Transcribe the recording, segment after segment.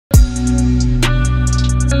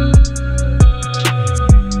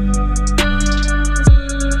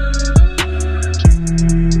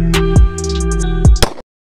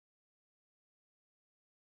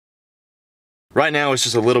Right now it's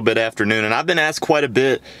just a little bit afternoon, and I've been asked quite a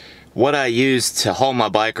bit what I use to haul my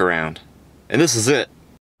bike around. And this is it.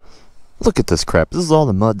 Look at this crap. This is all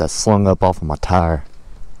the mud that's slung up off of my tire.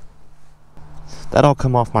 That all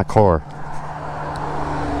come off my car.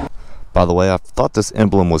 By the way, I thought this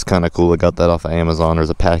emblem was kind of cool. I got that off of Amazon. There's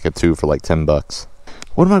a pack of 2 for like 10 bucks.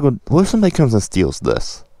 What if somebody comes and steals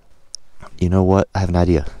this? You know what? I have an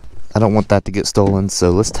idea. I don't want that to get stolen, so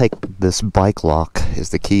let's take this bike lock. Is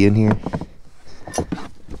the key in here?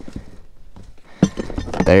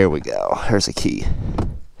 There we go. There's a key.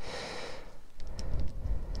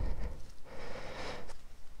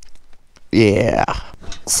 Yeah.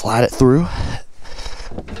 Slide it through.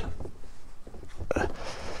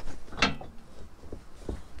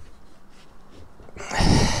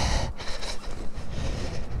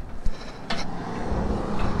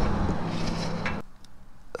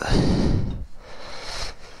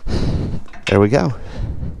 There we go.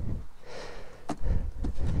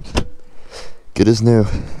 Good as new.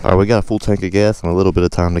 Alright, we got a full tank of gas and a little bit of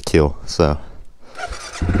time to kill, so.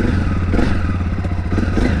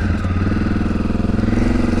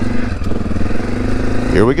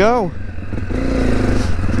 Here we go.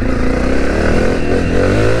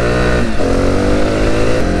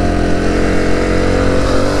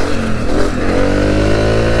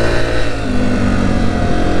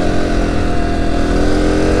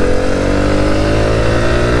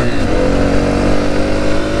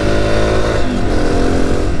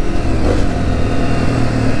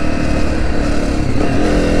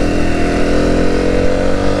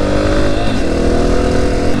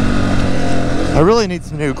 I really need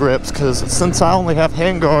some new grips because since I only have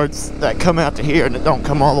hand guards that come out to here and it don't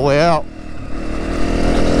come all the way out,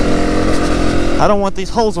 I don't want these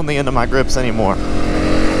holes on the end of my grips anymore.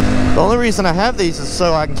 The only reason I have these is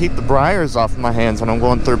so I can keep the briars off of my hands when I'm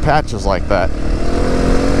going through patches like that.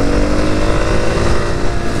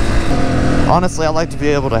 Honestly, I like to be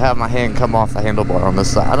able to have my hand come off the handlebar on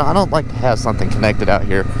this side. I don't like to have something connected out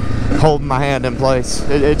here holding my hand in place.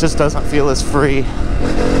 It just doesn't feel as free.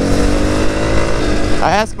 I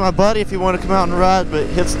asked my buddy if he wanted to come out and ride, but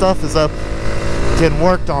his stuff is up getting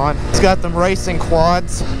worked on. He's got them racing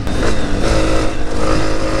quads.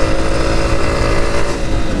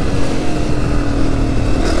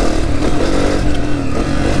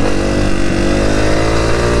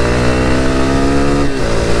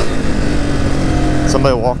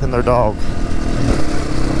 Somebody walking their dog.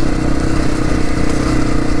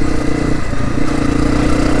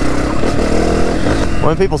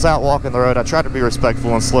 When people's out walking the road, I try to be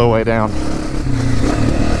respectful and slow way down.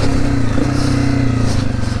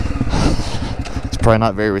 It's probably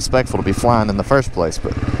not very respectful to be flying in the first place,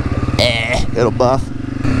 but it'll buff.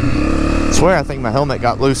 I swear I think my helmet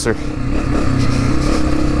got looser.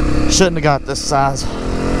 Shouldn't have got this size.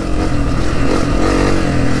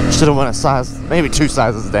 Should have went a size, maybe 2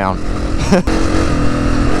 sizes down.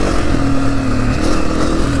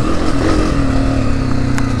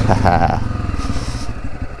 Haha.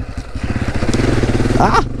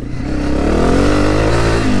 Ah!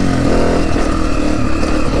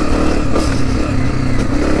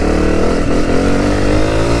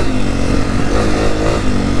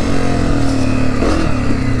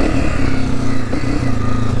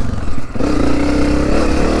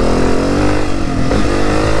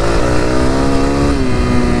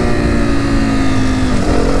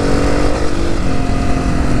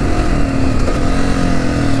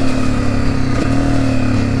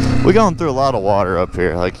 We're going through a lot of water up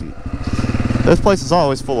here. Like, this place is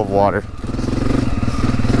always full of water.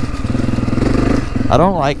 I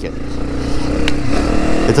don't like it.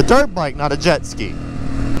 It's a dirt bike, not a jet ski.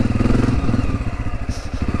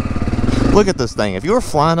 Look at this thing. If you were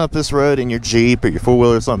flying up this road in your Jeep or your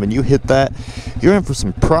four-wheeler or something and you hit that, you're in for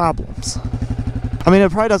some problems. I mean,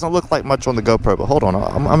 it probably doesn't look like much on the GoPro, but hold on,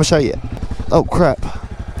 I'm gonna show you. Oh crap.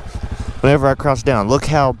 Whenever I crouch down, look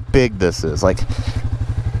how big this is. Like,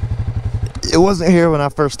 it wasn't here when I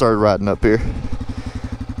first started riding up here.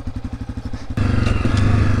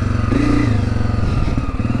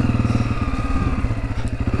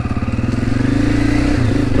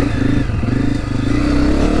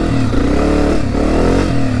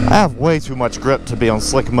 I have way too much grip to be on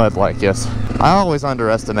slick mud like this. I always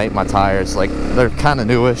underestimate my tires. Like, they're kind of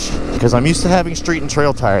newish because I'm used to having street and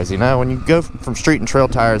trail tires, you know? When you go from street and trail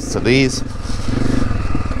tires to these,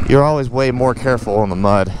 you're always way more careful on the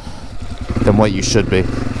mud than what you should be.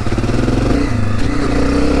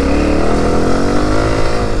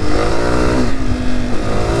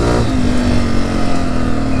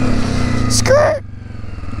 Skirt!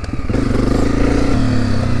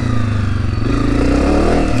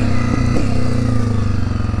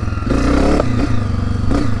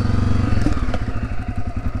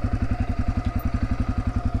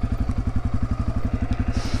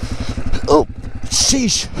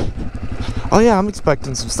 sheesh. Oh yeah, I'm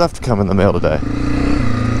expecting some stuff to come in the mail today.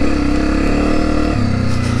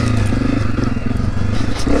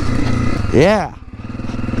 Yeah.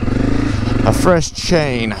 A fresh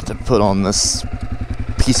chain to put on this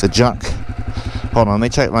piece of junk. Hold on, let me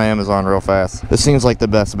check my Amazon real fast. This seems like the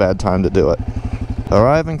best bad time to do it.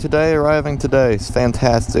 Arriving today. It's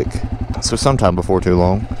fantastic. So sometime before too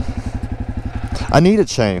long. I need a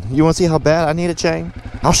chain. You want to see how bad I need a chain?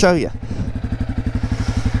 I'll show you.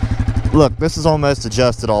 Look, this is almost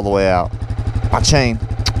adjusted all the way out. My chain,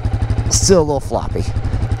 still a little floppy.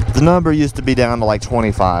 The number used to be down to like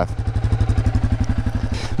 25.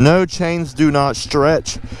 No, chains do not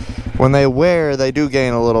stretch. When they wear, they do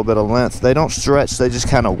gain a little bit of length. They don't stretch, they just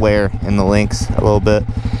kind of wear in the links a little bit,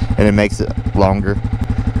 and it makes it longer.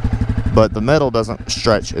 But the metal doesn't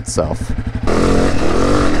stretch itself.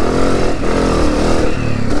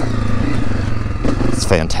 It's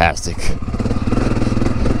fantastic.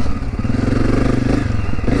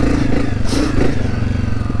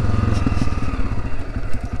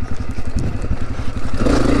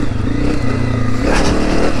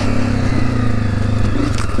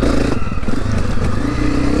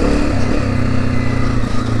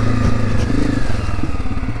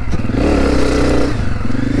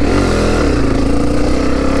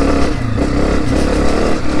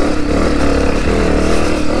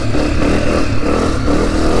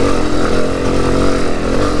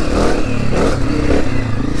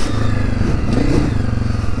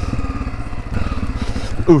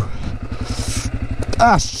 Ooh.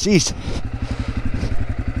 Ah, sheesh.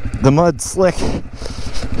 The mud's slick.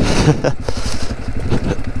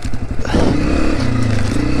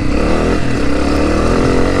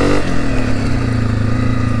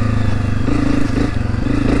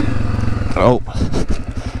 Oh.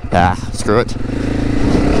 Ah, screw it.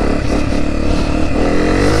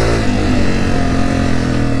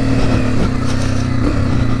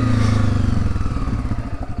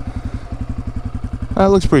 That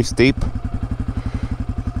looks pretty steep.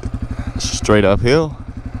 Straight uphill.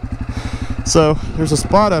 So there's a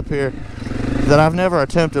spot up here that I've never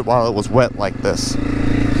attempted while it was wet like this,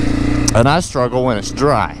 and I struggle when it's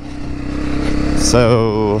dry.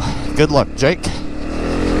 So good luck, Jake.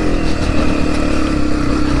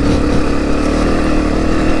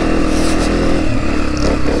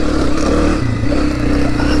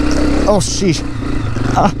 Oh sheesh.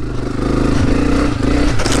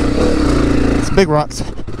 Big rocks.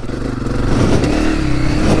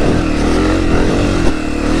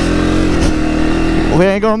 We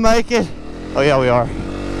ain't gonna make it. Oh yeah, we are.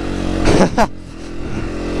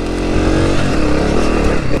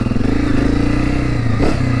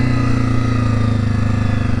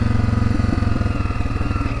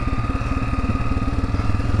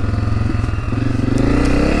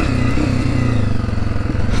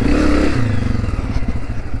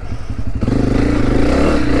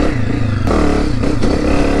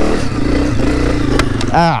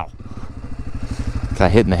 Ow!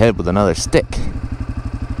 Got hit in the head with another stick.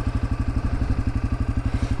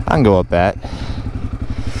 I can go up that.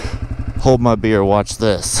 Hold my beer, watch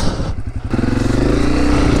this.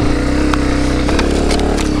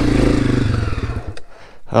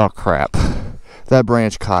 Oh crap. That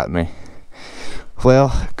branch caught me. Well,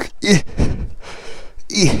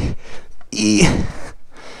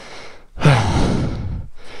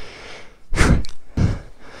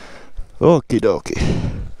 okie dokie.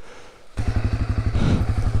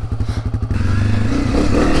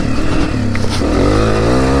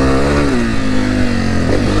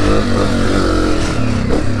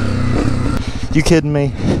 You kidding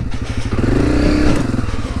me?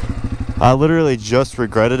 I literally just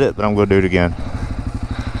regretted it, but I'm gonna do it again.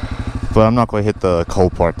 But I'm not gonna hit the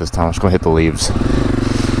cold part this time. I'm just gonna hit the leaves.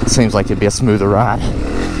 Seems like it'd be a smoother ride.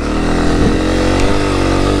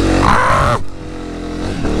 Ah!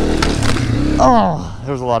 Oh,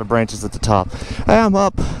 there was a lot of branches at the top. I'm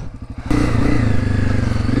up.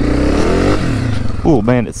 Oh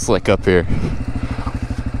man, it's slick up here.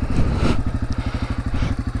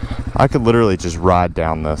 I could literally just ride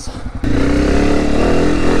down this.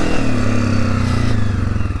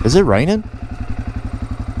 Is it raining?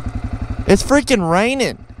 It's freaking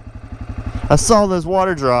raining! I saw those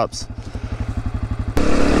water drops.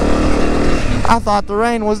 I thought the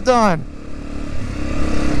rain was done.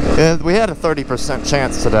 And we had a 30%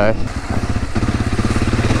 chance today.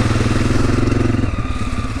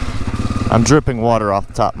 I'm dripping water off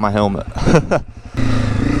the top of my helmet.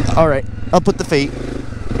 Alright, up with the feet.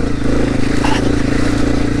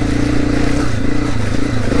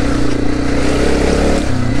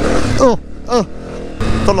 Oh, oh.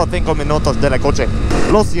 Don't solo 5 minutos de la coche.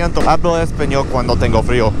 Lo siento, hablo español cuando tengo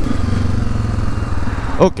frío.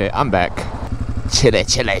 Okay, I'm back. Chile,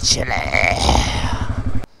 chile, chile.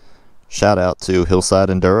 Shout out to Hillside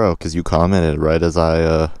Enduro, because you commented right as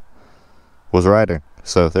I was riding.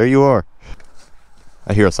 So there you are.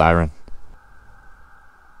 I hear a siren.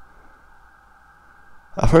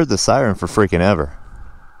 I've heard the siren for freaking ever.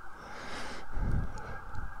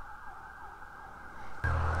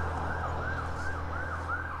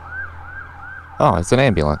 Oh, it's an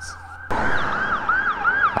ambulance.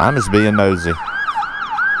 I'm just being nosy.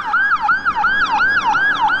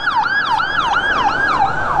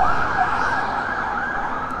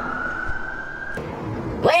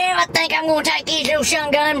 I think I'm gonna take this little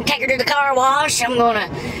shun gun, take her to the car wash. I'm gonna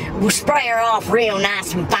spray her off real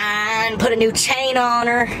nice and fine, put a new chain on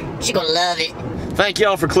her. She's gonna love it. Thank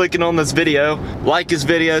y'all for clicking on this video. Like this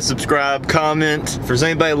video, subscribe, comment. If there's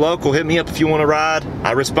anybody local, hit me up if you want to ride.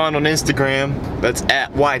 I respond on Instagram. That's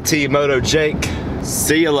at YTMotoJake.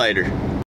 See you later.